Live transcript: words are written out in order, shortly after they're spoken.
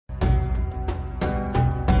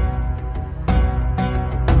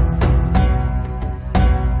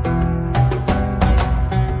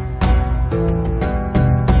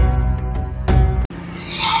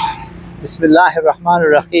Bismillahir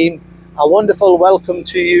Rahmanir Rahim. A wonderful welcome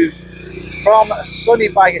to you from sunny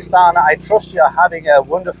Pakistan. I trust you are having a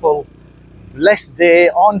wonderful, blessed day.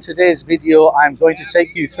 On today's video, I'm going to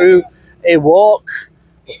take you through a walk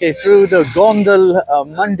through the Gondal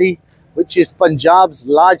Mandi, which is Punjab's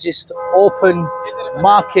largest open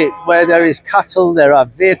market, where there is cattle, there are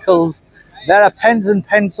vehicles, there are pens and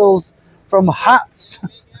pencils, from hats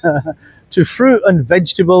to fruit and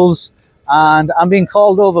vegetables. And I'm being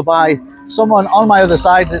called over by someone on my other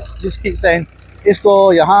side that just keeps saying,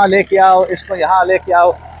 "Isko yahan leke aao, isko yahan leke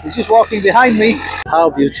aao." He's just walking behind me. How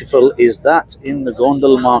beautiful is that in the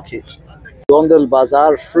Gondal Market? Gondal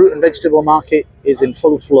Bazaar fruit and vegetable market is in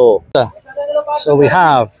full flow. So we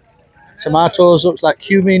have tomatoes, looks like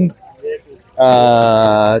cumin,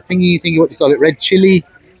 thingy, what do you call it, red chili,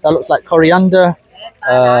 that looks like coriander,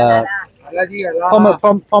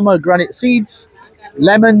 pomegranate seeds,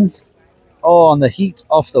 lemons. Oh, and the heat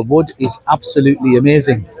of the wood is absolutely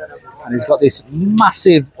amazing. And he's got this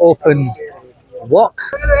massive open wok,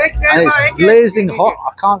 and it's blazing hot.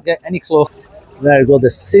 I can't get any close. There we go, the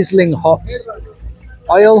sizzling hot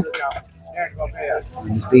oil.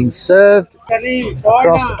 And it's being served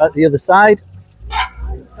across at the other side.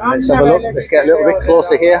 Let's have a look. Let's get a little bit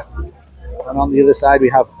closer here. And on the other side we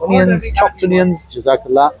have onions, chopped onions,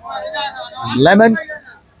 jazakallah, and lemon,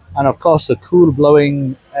 and of course a cool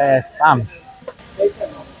blowing fan.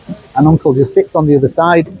 And Uncle just sits on the other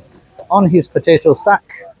side on his potato sack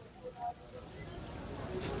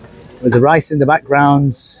with the rice in the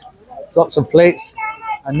background, lots of plates,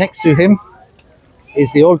 and next to him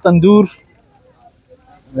is the old tandoor.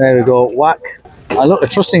 There we go, whack. I look, a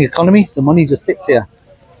trusting economy, the money just sits here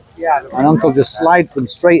and Uncle just slides them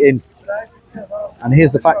straight in. And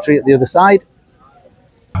here's the factory at the other side.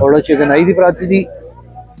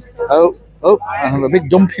 Oh, I'm a bit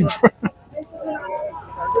dump in front.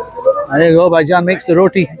 And there you go, Baijan makes the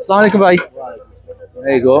roti. Assalamu alaikum, bhai.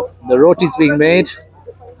 There you go, the roti's being made,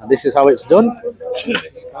 and this is how it's done.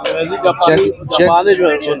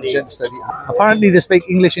 Apparently they speak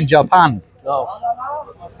English in Japan.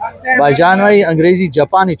 Baijan bhai Angrezi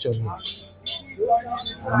Japani choni.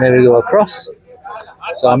 And there we go, across.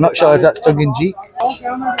 So I'm not sure if that's tongue-in-cheek.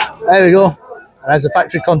 There we go, and as the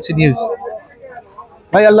factory continues.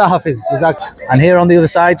 Bhai Allah Hafiz, Jazak. And here on the other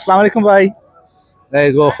side, Assalamu alaikum, bhai. There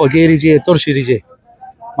you go, Khogeri Turshiri.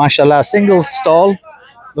 Mashallah, single stall.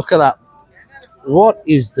 Look at that. What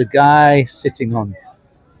is the guy sitting on?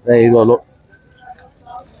 There you go, look.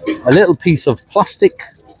 A little piece of plastic.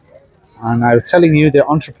 And I was telling you, they're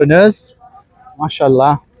entrepreneurs.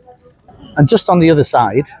 Mashallah. And just on the other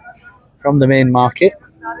side, from the main market.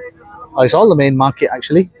 Oh, it's all the main market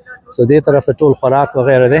actually. So they taraf the tool kharak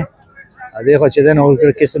wagera de. Dekho cheden ho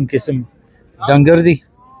kism kism dangar di.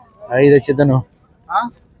 Ai de cheden ho.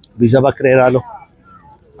 Biza bakre ralo.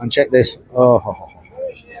 And check this. Oh.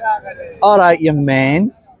 All right, young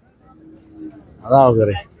man.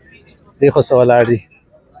 Dekho sawalardi.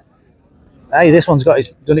 Hey, this one's got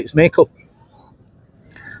done its makeup.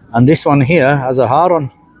 And this one here has a hair on.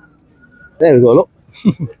 There we go, look.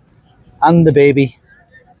 And the baby.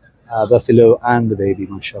 Buffalo and the baby,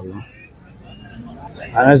 mashallah.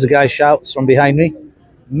 And as the guy shouts from behind me,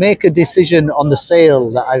 make a decision on the sale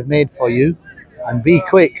that I've made for you and be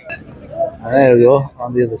quick. And there we go,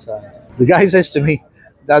 on the other side. The guy says to me,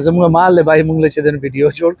 I said,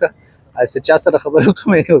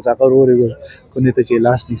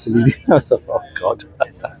 oh God.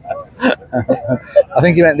 I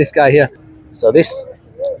think he meant this guy here. So this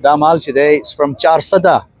Damal today, it's from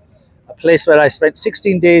Charsada, a place where I spent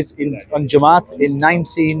 16 days on Jamaat in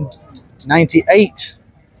 1998.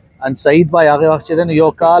 And Saeed bhai aage waqt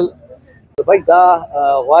yo call bhai da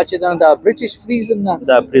wachidan da British prison na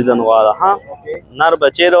da prison wala ha nar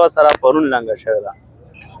bachero sara porun langa shayda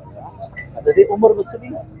da de umar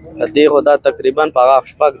basli de khoda takriban paga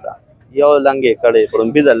shpag da yo lange kade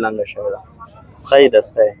porun bizal langa shayda sky da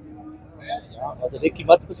sky da de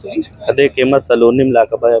kimat basli ade kimat salonim la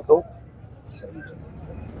ka baya ko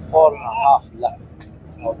 4.5 lakh.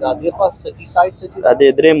 Da de khas city side da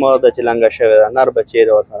de dre mo da chilanga shayda nar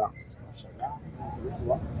bachero sara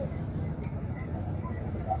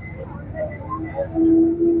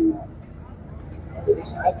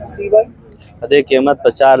ade कीमत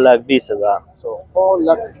 4,20,000. So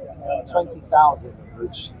 4,20,000,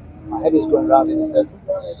 which my head is going round in a circle.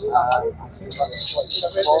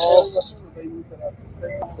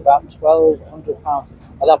 It's about £1,200.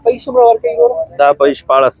 Da paish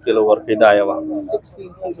 15 kilo worki da yawa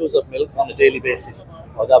 16 kilos of milk on a daily basis.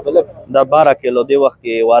 Da 12 kilo de waqt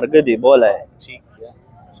ke wargadi bola hai.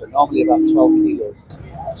 So but normally about 12 kilos.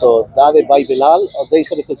 So Dave by Bilal, or they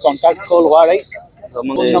said contact call ware.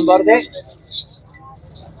 Phone number de.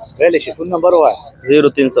 Really, phone number ware.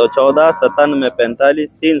 0314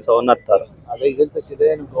 97 45 Ade gilta chide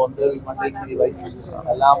no Gondal Market ki bhai.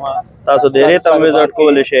 Allama تاسو ډېرې تم وزټ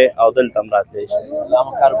کولی شئ او دلته هم راتلی شئ.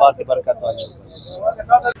 Allama karobar ki barakat wale.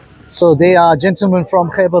 So they are gentlemen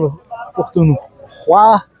from Khyber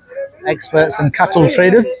Pakhtunkhwa, experts and cattle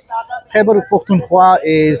traders. Khyber Pakhtunkhwa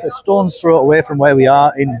is a stone's throw away from where we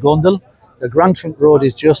are in Gondal. The Grand Trunk Road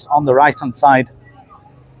is just on the right hand side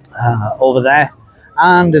over there,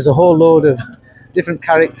 and there's a whole load of different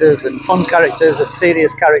characters and fun characters and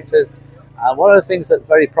serious characters. One of the things that's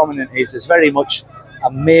very prominent is it's very much a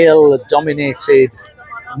male dominated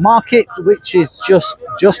market, which is just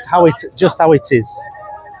how it is.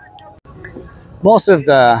 Most of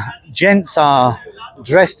the gents are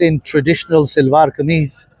dressed in traditional silvar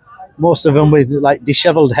kameez, most of them with like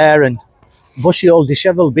disheveled hair and bushy old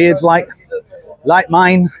disheveled beards like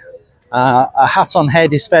mine. A hat on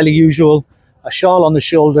head is fairly usual. A shawl on the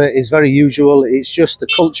shoulder is very usual. It's just the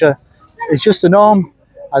culture. It's just the norm.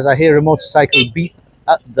 As I hear a motorcycle beep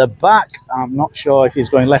at the back. I'm not sure if he's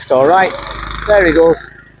going left or right. There he goes.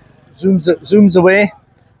 Zooms away.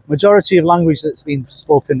 Majority of language that's been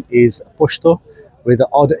spoken is Pashto, with the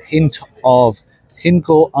odd hint of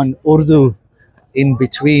Hinko and Urdu in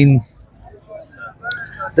between.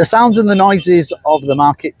 The sounds and the noises of the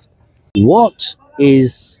market. What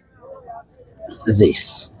is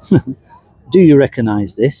this? Do you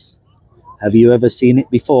recognize this? Have you ever seen it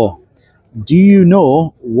before? Do you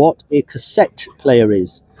know what a cassette player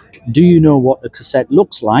is? Do you know what a cassette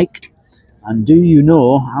looks like? And do you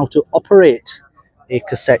know how to operate a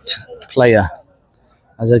cassette player?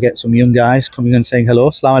 As I get some young guys coming and saying hello,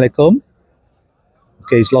 Assalamu alaikum.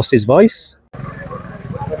 Okay, he's lost his voice.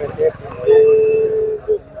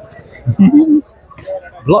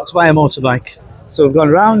 Blocked by a motorbike. So we've gone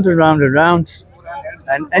round and round and round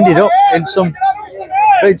and ended up in some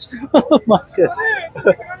vegetable market.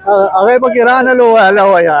 Hello,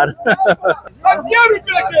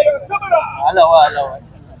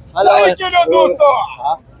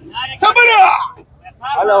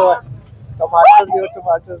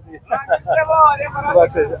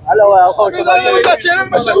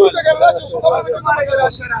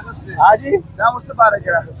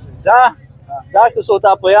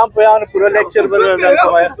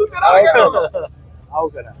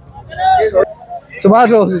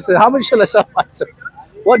 tomatoes, he says, how much shall I sell my tomatoes?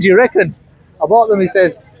 What do you reckon? I bought them, he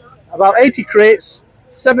says, about 80 crates,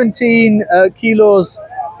 17 kilos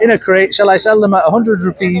in a crate. Shall I sell them at 100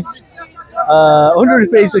 rupees? 100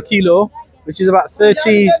 rupees a kilo, which is about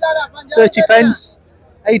 30 pence,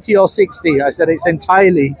 80 or 60. I said, it's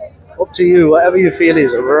entirely up to you, whatever you feel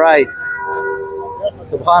is right.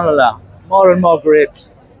 Subhanallah, more and more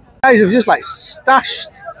grapes. Guys have just like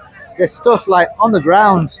stashed their stuff like on the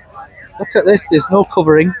ground. Look at this, there's no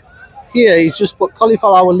covering. Here he's just put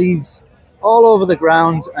cauliflower leaves all over the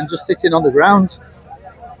ground and just sitting on the ground.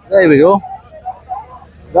 There we go.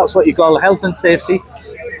 That's what you call health and safety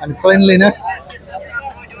and cleanliness,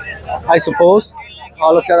 I suppose.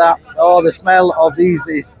 Oh, look at that. Oh, the smell of these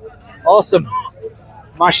is awesome.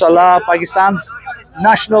 MashaAllah, Pakistan's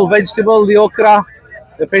national vegetable, the okra,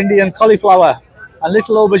 the pindi and cauliflower, and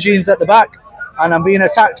little aubergines at the back. And I'm being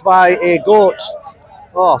attacked by a goat.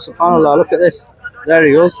 Oh, subhanallah, look at this. There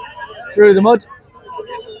he goes. Through the mud.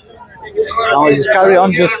 Now we just carry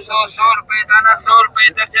on, just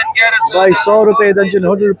buy 100 rupees,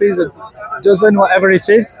 100 rupees a dozen, whatever it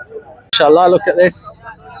is. Inshallah, look at this.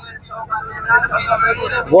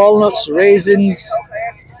 Walnuts, raisins,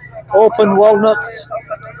 open walnuts,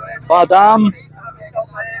 badam.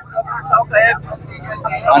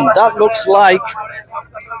 And that looks like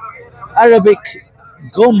Arabic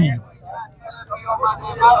gum.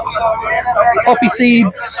 Poppy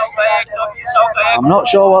seeds. I'm not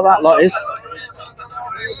sure what that lot is.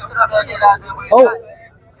 Oh,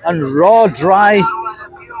 and raw dry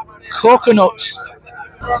coconut.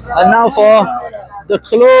 And now for the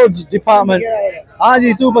clothes department.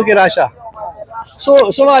 Aji tu pakirasha. So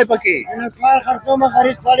I paki.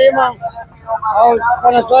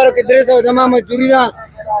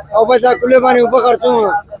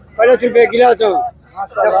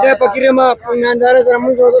 دغه پکې ما ایماندار سره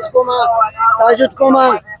موږ عادت کوم تاجد کوم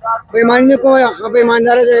بېمانه کوم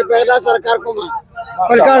بېماندار سره په اخلاص سره کار کوم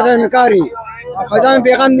خپل کار ته کاری خدای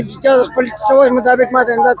پیغام دې چې خپل سوچ مطابق ما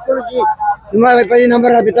ته انداز کړو چې ما په دې نمبر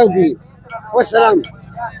رابطه وکړي والسلام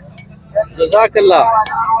Jazakallah.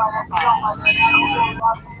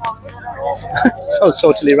 That was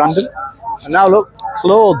totally random. And now look,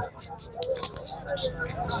 clothes.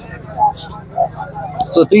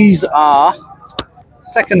 So these are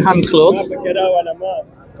second-hand clothes.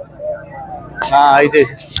 I did.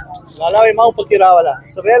 Malawi mau pakira wala.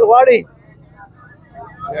 Sabel wadi.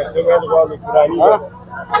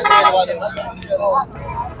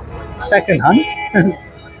 Second-hand.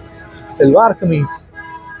 Silwar kameez.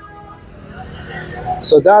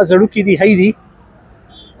 So that's a rookie di Heidi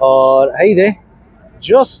or Heide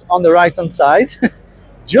just on the right hand side.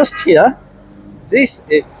 Just here. This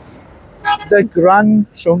is the Grand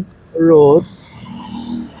Trunk Road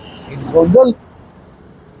in Gondal.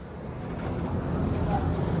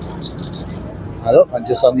 Hello, and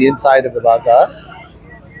just on the inside of the bazaar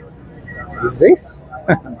is this.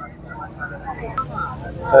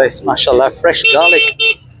 Guys, mashallah, fresh garlic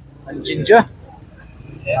and ginger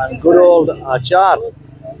and good old achar.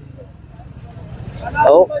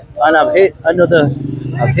 Oh, and I've hit another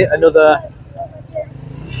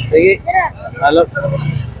thingy.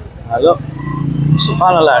 Hello,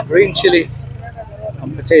 subhanallah, green chilies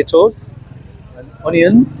and potatoes and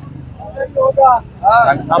onions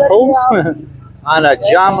and apples and a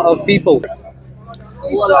jam of people.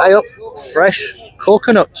 High up, fresh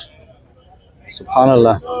coconut.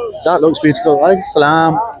 Subhanallah, that looks beautiful. Alaikum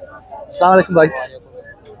salam. Assalamu alaikum, bye.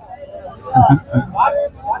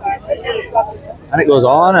 And it goes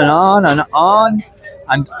on and on and on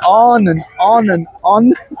and on and on and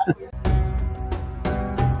on.